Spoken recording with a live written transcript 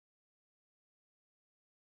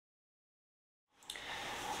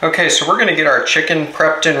Okay, so we're gonna get our chicken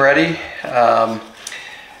prepped and ready.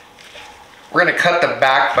 We're gonna cut the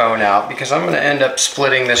backbone out because I'm gonna end up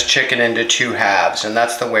splitting this chicken into 2 halves, and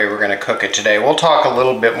that's the way we're gonna cook it today. We'll talk a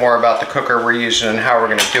little bit more about the cooker we're using and how we're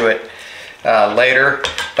gonna do it later,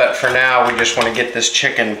 but for now we just want to get this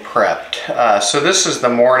chicken prepped. So this is the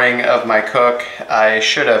morning of my cook. I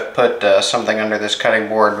should have put something under this cutting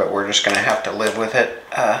board, but we're just gonna have to live with it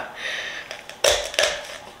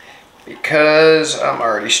because I'm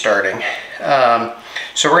already starting.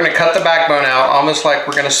 So we're going to cut the backbone out almost like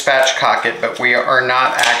we're going to spatchcock it, but we are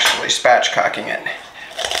not actually spatchcocking it.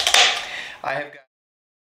 I have got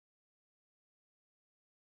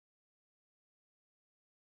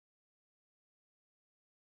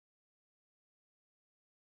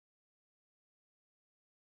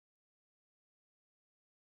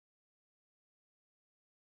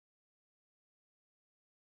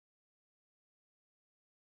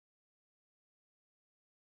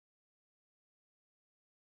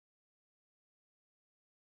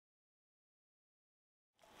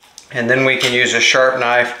and then we can use a sharp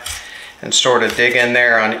knife and sort of dig in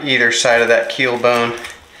there on either side of that keel bone.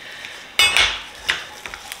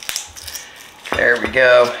 There we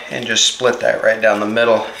go, and just split that right down the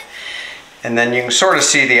middle. And then you can sort of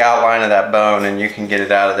see the outline of that bone and you can get it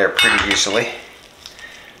out of there pretty easily.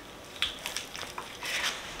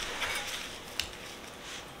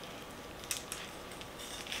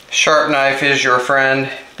 Sharp knife is your friend.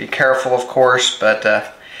 Be careful, of course, but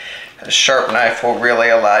a sharp knife will really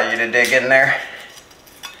allow you to dig in there.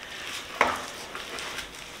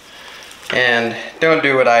 And don't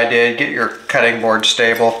do what I did. Get your cutting board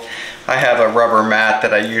stable. I have a rubber mat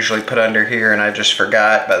that I usually put under here, and I just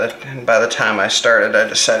forgot. By the time I started, I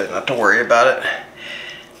decided not to worry about it.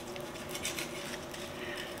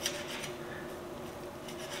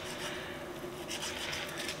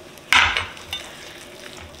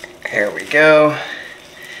 Here we go.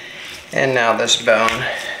 And now this bone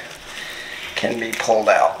can be pulled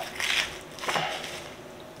out.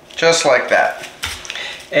 Just like that.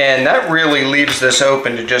 And that really leaves this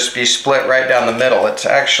open to just be split right down the middle. It's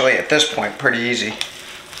actually, at this point, pretty easy.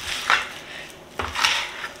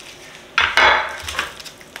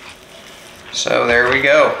 So there we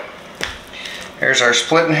go. There's our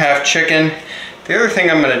split in half chicken. The other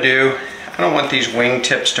thing I'm going to do, I don't want these wing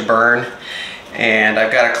tips to burn. And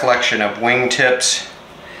I've got a collection of wing tips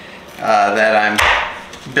that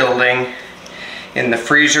I'm building in the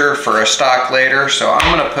freezer for a stock later. So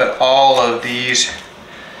I'm going to put all of these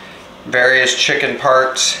various chicken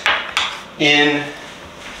parts in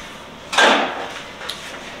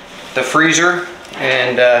the freezer,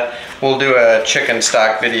 and we'll do a chicken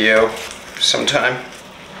stock video sometime.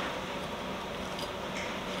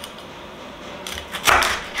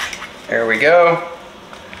 There we go.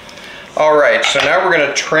 Alright, so now we're going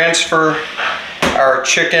to transfer our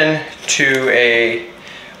chicken to a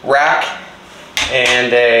rack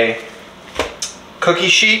and a cookie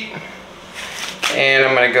sheet. And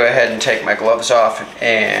I'm going to go ahead and take my gloves off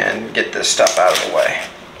and get this stuff out of the way.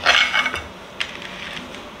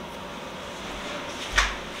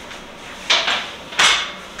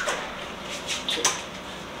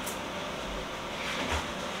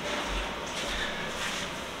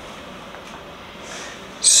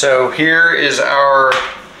 So here is our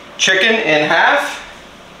chicken in half.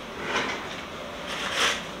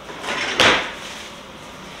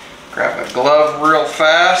 Grab a glove real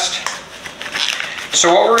fast.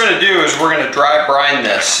 So what we're going to do is we're going to dry brine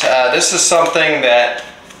this. This is something that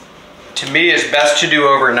to me is best to do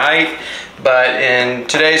overnight, but in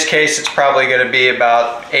today's case it's probably going to be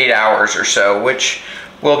about 8 hours or so, which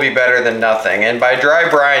will be better than nothing. And by dry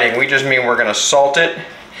brining, we just mean we're going to salt it,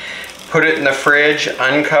 put it in the fridge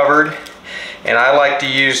uncovered, and I like to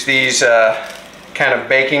use these kind of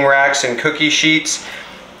baking racks and cookie sheets.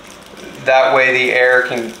 That way the air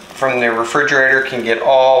from the refrigerator can get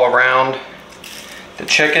all around the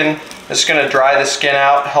chicken. This is going to dry the skin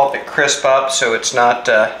out, help it crisp up so it's not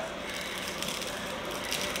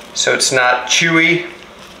chewy.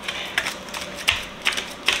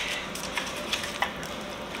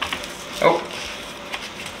 Oh.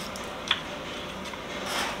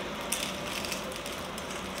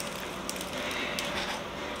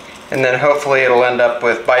 And then hopefully it'll end up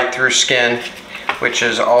with bite through skin, which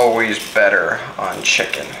is always better on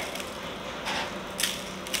chicken.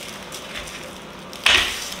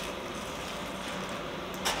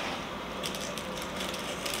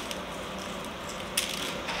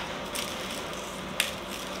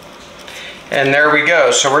 And there we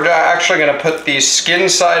go. So we're actually going to put the skin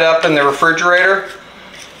side up in the refrigerator.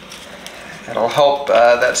 It'll help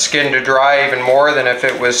that skin to dry even more than if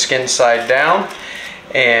it was skin side down.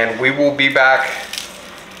 and we will be back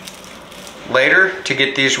later to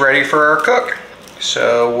get these ready for our cook.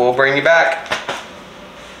 So we'll bring you back.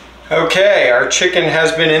 Okay, our chicken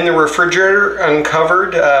has been in the refrigerator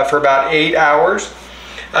uncovered for about 8 hours.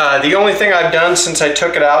 The only thing I've done since I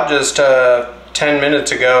took it out just 10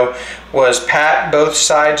 minutes ago was pat both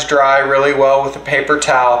sides dry really well with a paper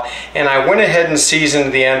towel, and I went ahead and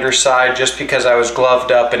seasoned the underside just because I was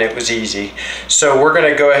gloved up and it was easy. So we're going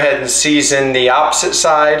to go ahead and season the opposite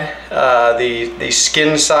side, the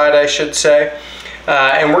skin side I should say.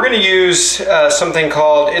 And we're going to use something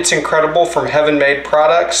called It's Incredible from Heaven Made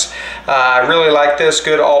Products. I really like this,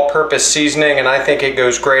 good all-purpose seasoning, and I think it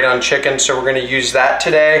goes great on chicken, so we're going to use that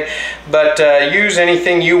today. But use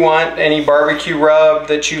anything you want, any barbecue rub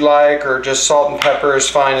that you like, or just salt and pepper is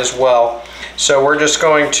fine as well. So we're just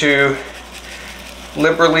going to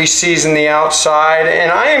liberally season the outside,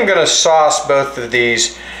 and I am going to sauce both of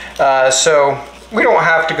these. So we don't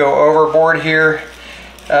have to go overboard here.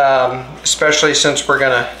 Especially since we're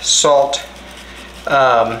gonna salt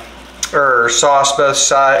or sauce both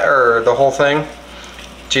sides, or the whole thing.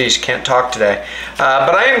 Geez, can't talk today.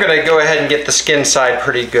 But I am gonna go ahead and get the skin side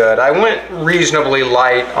pretty good. I went reasonably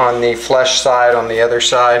light on the flesh side on the other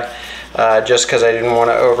side, just because I didn't want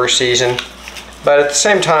to over season. But at the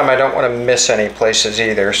same time, I don't want to miss any places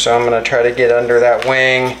either. So I'm gonna try to get under that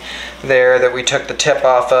wing there that we took the tip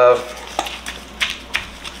off of.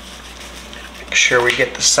 Make sure we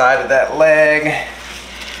get the side of that leg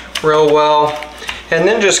real well, and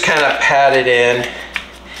then just kind of pat it in,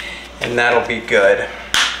 and that'll be good.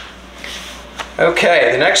 Okay,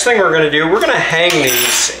 the next thing we're going to do, we're going to hang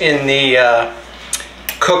these in the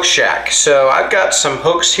cook shack. So I've got some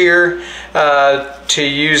hooks here to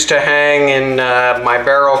use to hang in my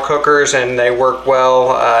barrel cookers, and they work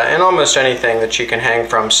well in almost anything that you can hang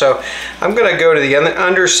from. So I'm going to go to the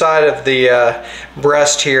underside of the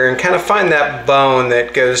breast here and kind of find that bone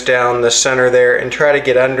that goes down the center there and try to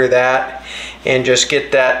get under that and just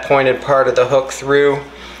get that pointed part of the hook through,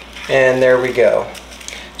 and there we go.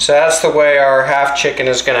 So that's the way our half chicken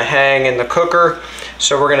is going to hang in the cooker.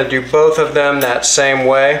 So we're going to do both of them that same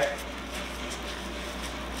way.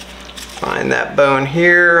 Find that bone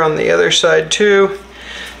here on the other side too.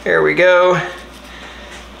 There we go.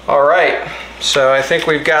 All right, so I think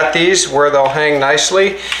we've got these where they'll hang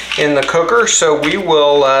nicely in the cooker. So we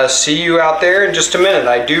will see you out there in just a minute.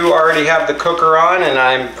 I do already have the cooker on, and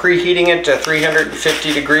I'm preheating it to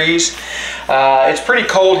 350 degrees. It's pretty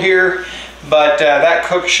cold here, but that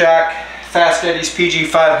Cook Shack Fast Eddie's PG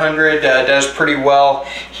 500 does pretty well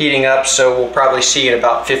heating up, so we'll probably see in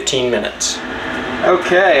about 15 minutes.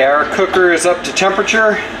 Okay, our cooker is up to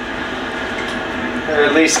temperature, or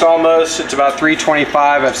at least almost. It's about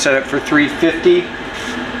 325. I've set it for 350.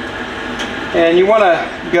 And you want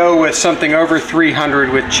to go with something over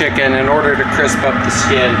 300 with chicken in order to crisp up the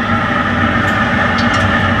skin.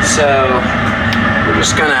 So we're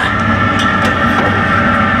just gonna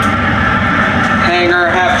hang our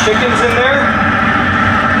half chickens in there.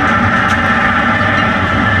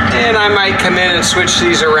 And I might come in and switch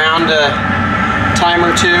these around a time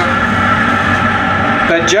or two.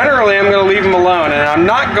 But generally I'm going to leave them alone, and I'm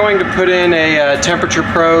not going to put in a temperature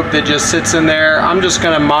probe that just sits in there. I'm just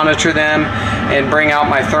going to monitor them and bring out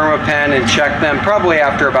my thermopen and check them probably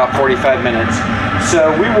after about 45 minutes.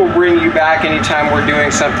 So we will bring you back anytime we're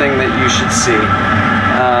doing something that you should see.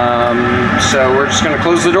 So we're just going to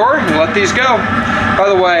close the door and let these go. By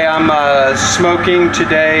the way, I'm smoking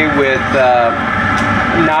today with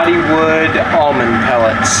Knotty Wood almond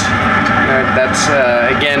pellets. That's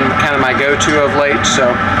again kind of my go-to of late, so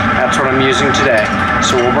that's what I'm using today.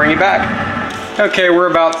 So we'll bring you back. Okay, we're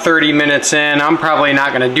about 30 minutes in. I'm probably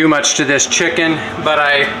not going to do much to this chicken, but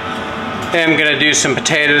I am going to do some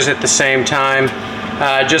potatoes at the same time.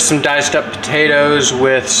 Just some diced up potatoes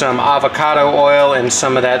with some avocado oil and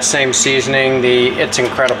some of that same seasoning, the It's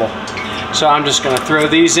Incredible. So I'm just going to throw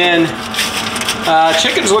these in.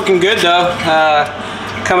 Chicken's looking good though.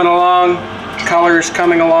 Coming along, color's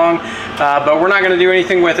coming along, but we're not going to do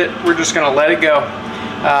anything with it. We're just going to let it go.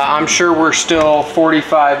 I'm sure we're still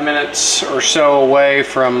 45 minutes or so away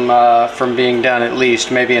from being done, at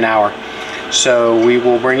least, maybe an hour. So we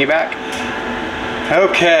will bring you back.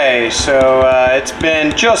 Okay, so it's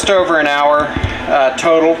been just over an hour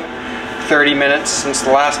total, 30 minutes since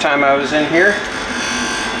the last time I was in here.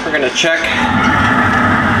 We're going to check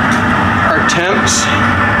our temps.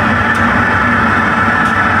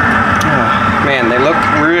 Oh, man, they look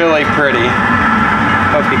really pretty.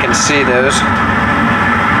 Hope you can see those.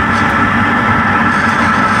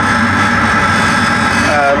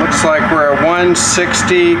 Looks like we're at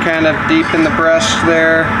 160, kind of deep in the breast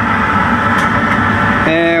there.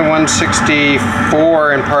 and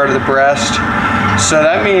 164 in part of the breast. So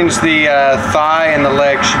that means the thigh and the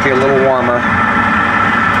leg should be a little warmer.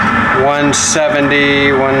 170,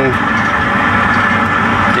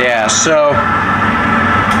 yeah, so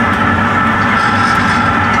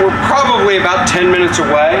we're probably about 10 minutes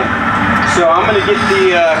away. So I'm going to get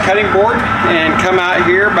the cutting board and come out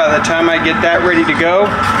here. By the time I get that ready to go,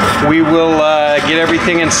 we will get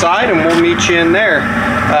everything inside and we'll meet you in there.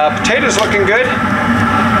 Potatoes looking good.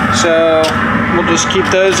 So we'll just keep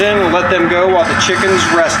those in and let them go while the chicken's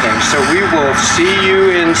resting. So we will see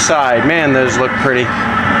you inside. Man, those look pretty.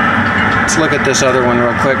 Let's look at this other one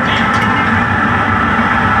real quick.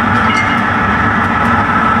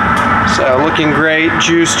 So looking great,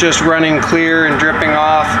 juice just running clear and dripping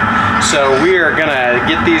off. So we are gonna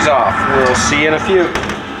get these off. We'll see you in a few.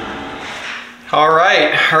 All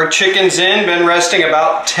right, our chicken's in, been resting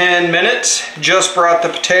about 10 minutes. Just brought the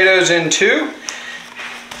potatoes in too.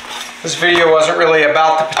 This video wasn't really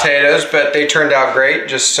about the potatoes, but they turned out great.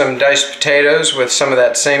 Just some diced potatoes with some of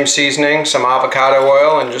that same seasoning, some avocado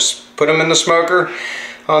oil, and just put them in the smoker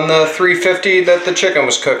on the 350 that the chicken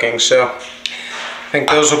was cooking. So I think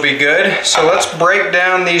those will be good. So let's break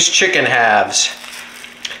down these chicken halves.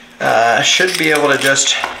 Should be able to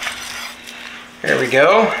just, there we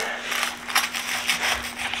go.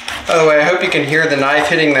 By the way, I hope you can hear the knife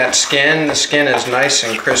hitting that skin. The skin is nice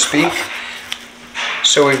and crispy.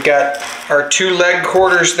 So we've got our 2 leg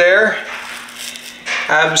quarters there.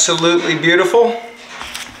 Absolutely beautiful.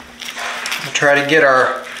 We'll try to get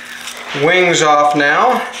our wings off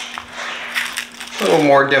now. A little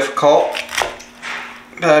more difficult,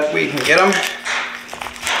 but we can get them.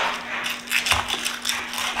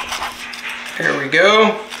 There we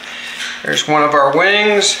go. There's one of our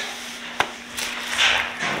wings.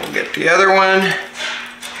 We'll get the other one.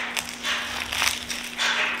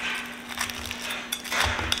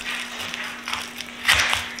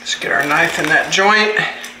 Let's get our knife in that joint.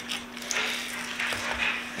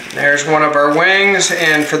 And there's one of our wings.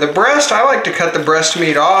 And for the breast, I like to cut the breast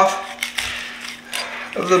meat off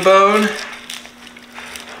of the bone.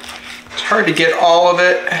 It's hard to get all of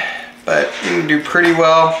it, but you can do pretty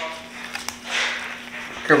well.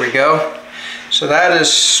 Here we go. So that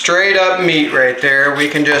is straight up meat right there. We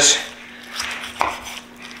can just,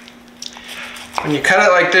 when you cut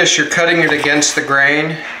it like this, you're cutting it against the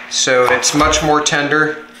grain, so it's much more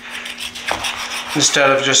tender instead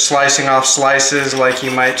of just slicing off slices like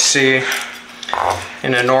you might see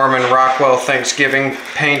in a Norman Rockwell Thanksgiving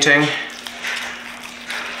painting.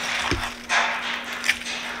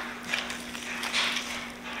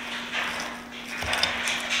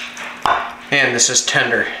 Man, this is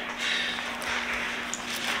tender.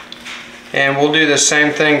 And we'll do the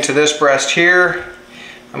same thing to this breast here.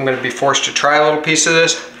 I'm going to be forced to try a little piece of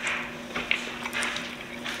this.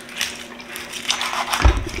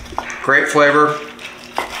 Great flavor,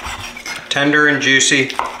 tender and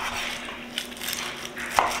juicy.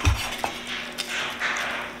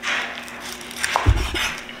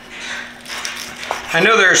 I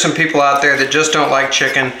know there are some people out there that just don't like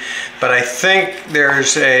chicken, but I think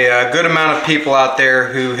there's a good amount of people out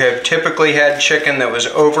there who have typically had chicken that was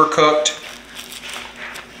overcooked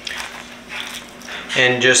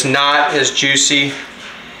and just not as juicy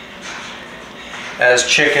as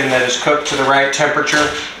chicken that is cooked to the right temperature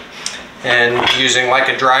and using like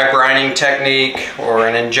a dry brining technique or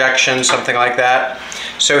an injection, something like that.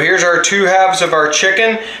 So here's our 2 halves of our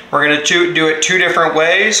chicken. We're going to do it 2 different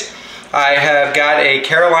ways. I have got a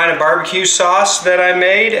Carolina barbecue sauce that I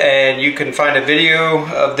made, and you can find a video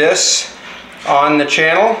of this on the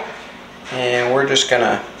channel. And we're just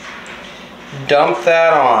gonna dump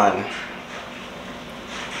that on.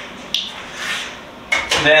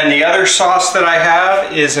 Then the other sauce that I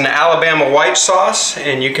have is an Alabama white sauce,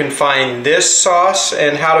 and you can find this sauce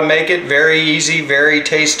and how to make it. Very easy, very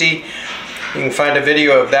tasty. You can find a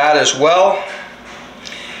video of that as well.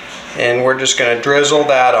 And we're just going to drizzle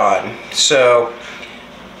that on. So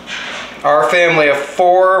our family of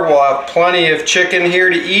 4 will have plenty of chicken here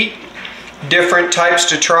to eat, different types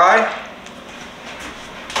to try.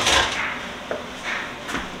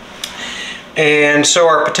 And so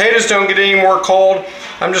our potatoes don't get any more cold.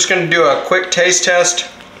 I'm just going to do a quick taste test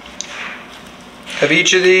of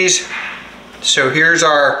each of these. So here's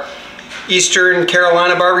our Eastern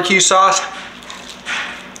Carolina barbecue sauce.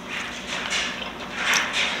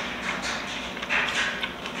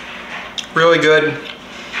 Really good.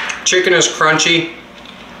 Chicken is crunchy.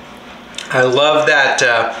 I love that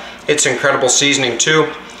it's incredible seasoning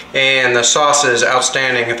too, and the sauce is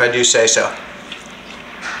outstanding if I do say so.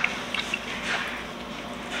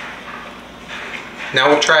 Now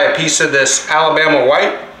we'll try a piece of this Alabama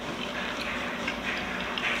white.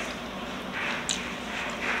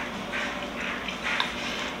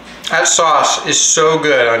 That sauce is so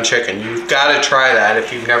good on chicken. You've got to try that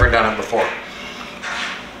if you've never done it before.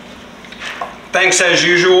 Thanks as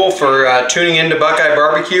usual for tuning into BuQeye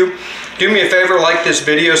Barbecue. Do me a favor, like this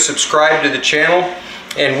video, subscribe to the channel,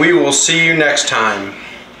 and we will see you next time.